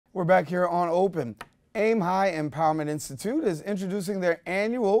We're back here on Open. AIMHIGH Empowerment Institute is introducing their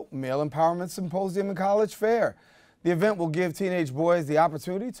annual Male Empowerment Symposium and College Fair. The event will give teenage boys the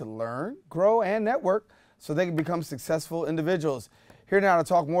opportunity to learn, grow, and network so they can become successful individuals. Here now to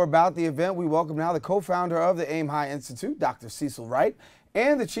talk more about the event, we welcome now the co-founder of the AIMHIGH Institute, Dr. Cecil Wright,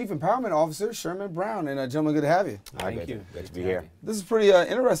 and the Chief Empowerment Officer, Sherman Brown. And gentlemen, good to have you. Thank you. Good to be here. This is pretty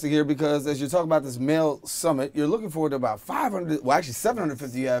interesting here because as you talk about this male summit, you're looking forward to about 500, well actually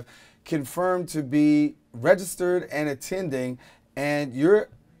 750 you have confirmed to be registered and attending, and your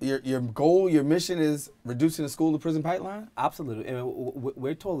goal, your mission is reducing the school to prison pipeline? Absolutely. I mean,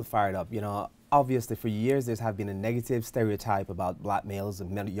 we're totally fired up. You know, obviously for years there's have been a negative stereotype about black males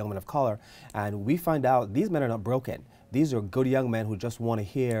and young men of color, and we find out these men are not broken. These are good young men who just want to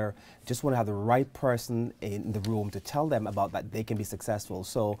hear, just want to have the right person in the room to tell them about that they can be successful.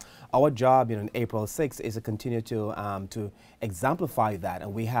 So our job, you know, in April 6th is to continue to exemplify that.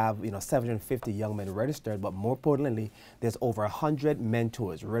 And we have, 750 young men registered, but more importantly, there's over 100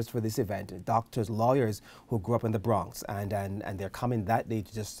 mentors registered for this event, doctors, lawyers who grew up in the Bronx, and they're coming that day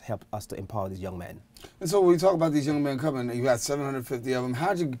to just help us to empower these young men. And so when we talk about these young men coming, you got 750 of them.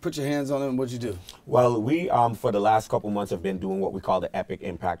 How'd you put your hands on them and what'd you do? Well, we, for the last couple months, have been doing what we call the Epic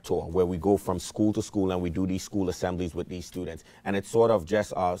Impact Tour, where we go from school to school and we do these school assemblies with these students. And it's sort of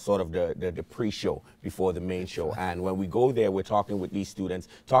just the pre-show before the main show. And when we go there, we're talking with these students,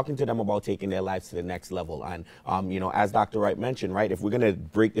 talking to them about taking their lives to the next level. And, as Dr. Wright mentioned, right, if we're going to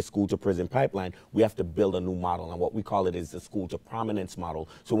break the school to prison pipeline, we have to build a new model. And what we call it is the school to prominence model.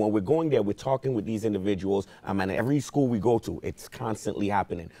 So when we're going there, we're talking with these individuals, and every school we go to, it's constantly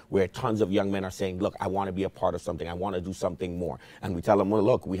happening, where tons of young men are saying, look, I want to be a part of something. I want to do something more. And we tell them, well,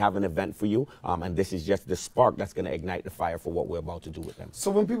 look, we have an event for you, and this is just the spark that's going to ignite the fire for what we're about to do with them.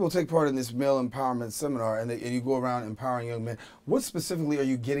 So when people take part in this male empowerment seminar and you go around empowering young men, what specifically are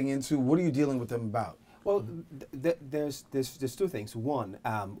you getting into? What are you dealing with them about? Well, there's two things. One,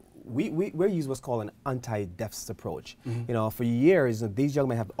 we're using what's called an anti-deficit approach. Mm-hmm. For years, these young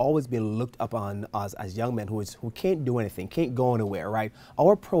men have always been looked upon us as young men who can't do anything, can't go anywhere, right?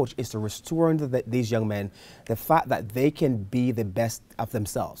 Our approach is to restore into these young men the fact that they can be the best of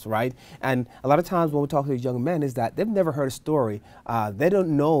themselves, right? And a lot of times when we talk to these young men is that they've never heard a story. They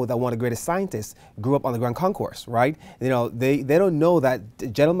don't know that one of the greatest scientists grew up on the Grand Concourse, right? They don't know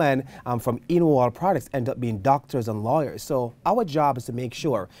that gentlemen from Enowal Products end up being doctors and lawyers. So our job is to make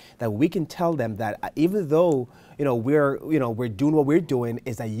sure that we can tell them that even though we're doing what we're doing,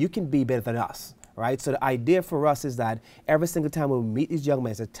 is that you can be better than us, right? So the idea for us is that every single time we meet these young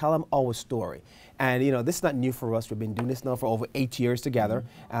men, is to tell them our story. And this is not new for us. We've been doing this now for over 8 years together.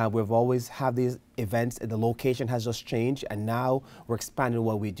 We've always had these events. The location has just changed, and now we're expanding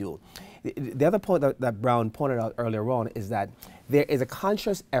what we do. The other point that Brown pointed out earlier on is that there is a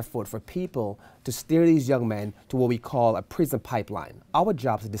conscious effort for people to steer these young men to what we call a prison pipeline. Our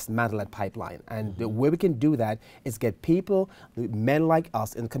job is to dismantle that pipeline, and the way we can do that is get people, men like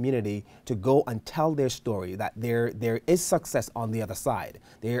us in the community, to go and tell their story, that there is success on the other side.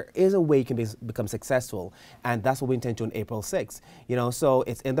 There is a way you can become successful, and that's what we intend to on April 6th. So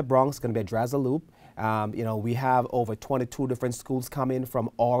it's in the Bronx, going to be at Draza Loop. We have over 22 different schools coming from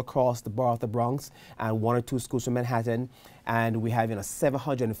all across the borough of the Bronx, and 1 or 2 schools from Manhattan. And we have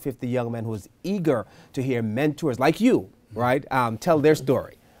 750 young men who's eager to hear mentors like you, right, tell their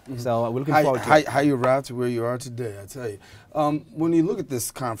story. So we're looking forward to it. How you arrived to where you are today, I tell you. When you look at this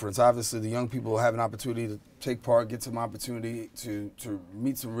conference, obviously the young people have an opportunity to take part, get some opportunity to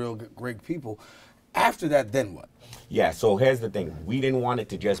meet some real great people. After that, then what? Yeah, so here's the thing. We didn't want it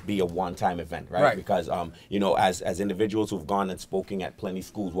to just be a one-time event, right? Because, as individuals who've gone and spoken at plenty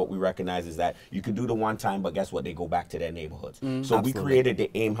schools, what we recognize is that you can do the one time, but guess what? They go back to their neighborhoods. So we created the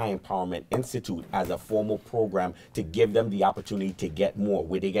AIMHIGH Empowerment Institute as a formal program to give them the opportunity to get more,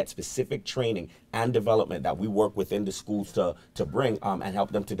 where they get specific training and development that we work within the schools to bring and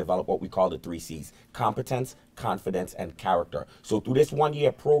help them to develop what we call the 3 C's: competence, confidence, and character. So through this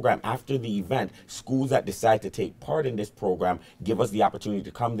 1-year program, after the event, schools that decide to take part in this program give us the opportunity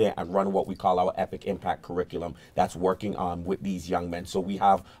to come there and run what we call our Epic Impact curriculum that's working with these young men. So we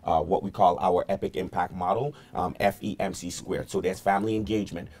have what we call our Epic Impact model, FEMC squared. So there's family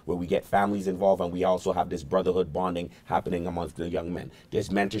engagement, where we get families involved, and we also have this brotherhood bonding happening amongst the young men. There's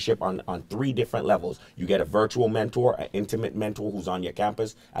mentorship on 3 different levels. You get a virtual mentor, an intimate mentor who's on your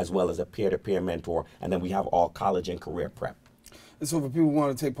campus, as well as a peer-to-peer mentor, and then we have all college and career prep. And so if people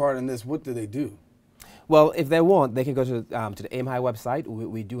want to take part in this, what do they do? Well, if they want, they can go to the AIMHIGH website.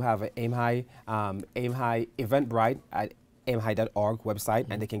 We do have an AIMHIGH Eventbrite at AIMHIGH.org website,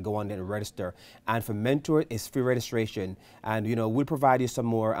 and they can go on there and register. And for mentors, it's free registration. And, you know, we'll provide you some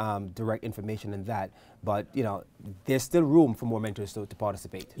more direct information in that. But, you know, there's still room for more mentors to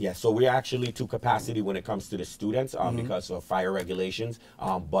participate. Yeah, so we're actually to capacity when it comes to the students because of fire regulations.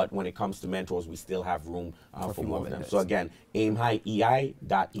 But when it comes to mentors, we still have room for more of them. So again,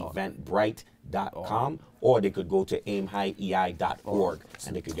 AIMHIGH.eventbrite.com, or they could go to AIMHIGHEI.org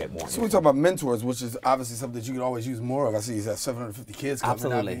and they could get more. So we talk about mentors, which is obviously something that you could always use more of. I see you have 750 kids coming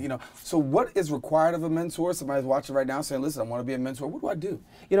Absolutely. out. You know, so what is required of a mentor? Somebody's watching right now saying, listen, I want to be a mentor. What do I do?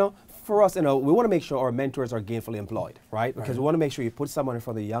 You know, for us, you know, we want to make sure our mentors are gainfully employed, right? Because we want to make sure you put someone in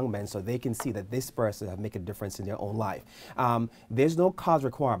front of the young men so they can see that this person has made a difference in their own life. There's no college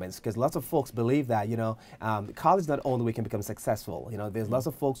requirements, because lots of folks believe that, you know, college is not the only way we can become successful. You know, there's lots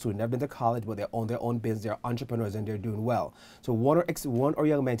of folks who have never been to college, but they own their own business, they're entrepreneurs, and they're doing well. So want our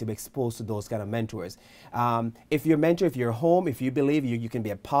young men to be exposed to those kind of mentors. If you're a mentor, if you're home, if you believe you can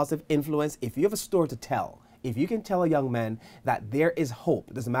be a positive influence, if you have a story to tell, if you can tell a young man that there is hope,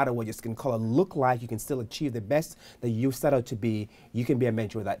 it doesn't matter what your skin color look like, you can still achieve the best that you set out to be, you can be a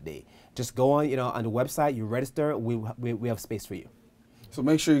mentor that day. Just go on, you know, on the website, you register, we have space for you. So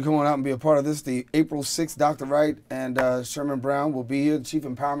make sure you come on out and be a part of this. The April 6th, Dr. Wright and Sherman Brown will be here, the Chief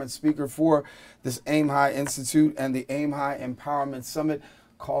Empowerment Speaker for this AIMHIGH Institute and the AIMHIGH Empowerment Summit,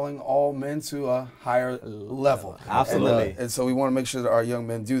 calling all men to a higher level. Absolutely. And so we want to make sure that our young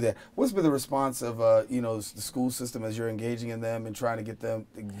men do that. What's been the response of you know, the school system as you're engaging in them and trying to get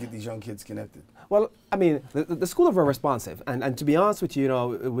these young kids connected? Well, I mean, the schools are very responsive, and to be honest with you, you know,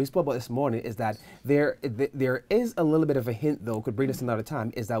 we spoke about this morning, is that there is a little bit of a hint, though, could bring us another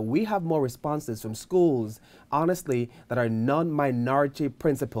time, is that we have more responses from schools, honestly, that are non-minority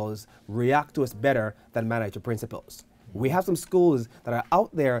principals react to us better than minority principals. We have some schools that are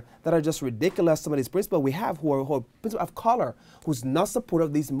out there that are just ridiculous. Some of these principals we have who are principals of color, who's not supportive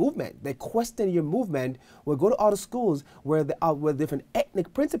of this movement. They question your movement. We'll go to other schools where with different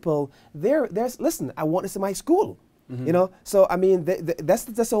ethnic principal, there's listen, I want this in my school. You know, so I mean,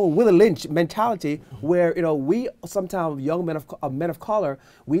 that's a Willie Lynch mentality where, you know, we sometimes young men of color,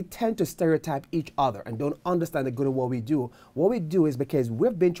 we tend to stereotype each other and don't understand the good of what we do. What we do is because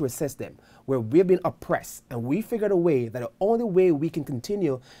we've been through a system where we've been oppressed, and we figured a way that the only way we can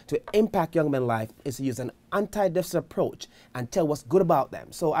continue to impact young men's life is to use an anti-deficit approach and tell what's good about them.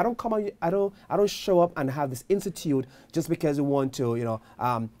 So I don't come on, I don't show up and have this institute just because we want to, you know,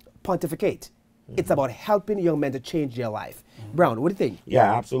 pontificate. It's about helping young men to change their life. Brown, what do you think?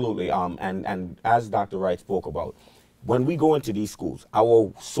 Yeah, absolutely. And as Dr. Wright spoke about, when we go into these schools,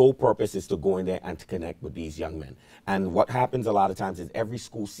 our sole purpose is to go in there and to connect with these young men. And what happens a lot of times is every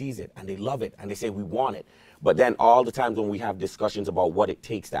school sees it and they love it and they say, we want it. But then all the times when we have discussions about what it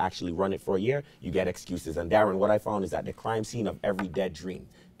takes to actually run it for a year, you get excuses. And Daren, what I found is that the crime scene of every dead dream,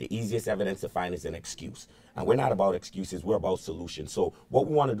 the easiest evidence to find is an excuse. And we're not about excuses, we're about solutions. So what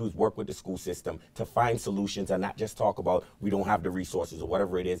we want to do is work with the school system to find solutions and not just talk about we don't have the resources or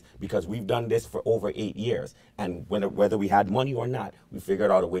whatever it is, because we've done this for over 8 years. And whether we had money or not, we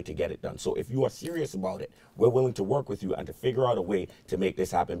figured out a way to get it done. So if you are serious about it, we're willing to work with you and to figure out a way to make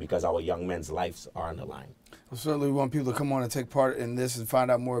this happen, because our young men's lives are on the line. Well, certainly we want people to come on and take part in this and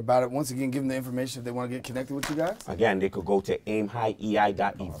find out more about it. Once again, give them the information if they want to get connected with you guys. Again, they could go to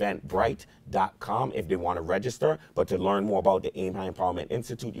AIMHIGH.eventbrite.com if they want to register. But to learn more about the AIMHIGH Empowerment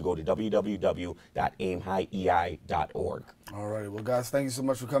Institute, you go to www.aimhighei.org. All righty. Well, guys, thank you so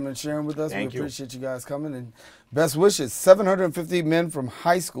much for coming and sharing with us. Thank you. We appreciate you guys coming, and best wishes. 750 men from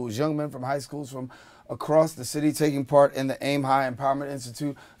high schools, young men from high schools from across the city taking part in the AIMHIGH Empowerment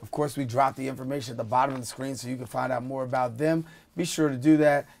Institute. Of course, we dropped the information at the bottom of the screen so you can find out more about them. Be sure to do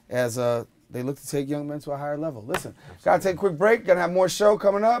that as they look to take young men to a higher level. Listen, got to take a quick break. Going to have more show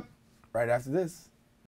coming up right after this.